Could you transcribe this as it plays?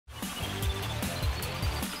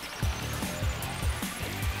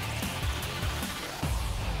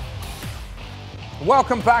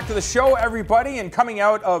Welcome back to the show, everybody. And coming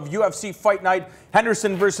out of UFC Fight Night,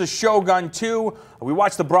 Henderson versus Shogun 2, we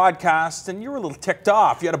watched the broadcast, and you were a little ticked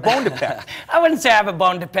off. You had a bone to pick. I wouldn't say I have a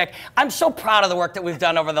bone to pick. I'm so proud of the work that we've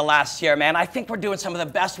done over the last year, man. I think we're doing some of the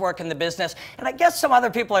best work in the business, and I guess some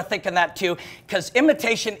other people are thinking that too, because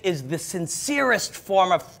imitation is the sincerest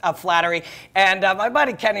form of flattery. And my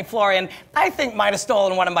buddy Kenny Florian, I think, might have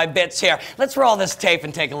stolen one of my bits here. Let's roll this tape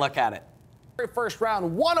and take a look at it. First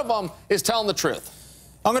round, one of them is telling the truth.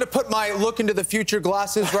 I'm going to put my look into the future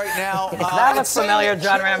glasses right now. That looks familiar,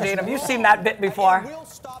 John Ramdeen. Have you seen that bit before? It will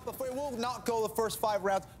stop before, it will not go the first 5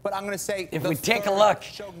 rounds, but I'm going to say if we take a look,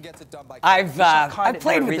 Shogun gets it done by I've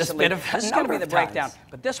played with this bit of this is going to be the breakdown,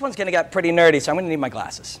 but this one's going to get pretty nerdy, so I'm going to need my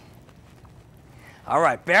glasses. All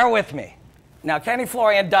right, bear with me. Now, Kenny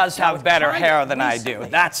Florian does have better hair than I do,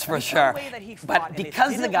 that's for sure. But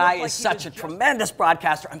because the guy is such a tremendous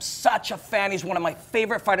broadcaster, I'm such a fan, he's one of my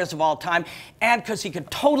favorite fighters of all time, and because he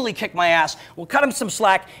could totally kick my ass, we'll cut him some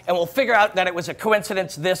slack, and we'll figure out that it was a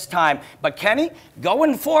coincidence this time. But Kenny,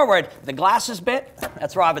 going forward, the glasses bit,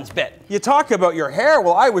 that's Robin's bit. You talk about your hair.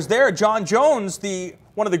 Well, I was there. John Jones,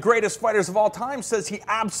 one of the greatest fighters of all time, says he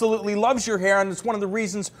absolutely loves your hair, and it's one of the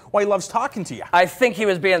reasons why he loves talking to you. I think he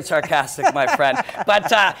was being sarcastic, my friend.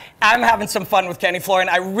 But I'm having some fun with Kenny Florian.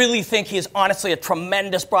 I really think he is honestly a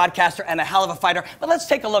tremendous broadcaster and a hell of a fighter. But let's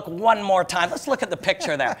take a look one more time. Let's look at the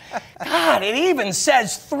picture there. God, it even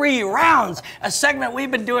says 3 rounds, a segment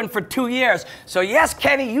we've been doing for 2 years. So yes,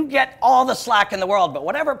 Kenny, you get all the slack in the world, but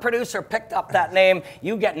whatever producer picked up that name,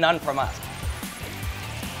 you get none from us.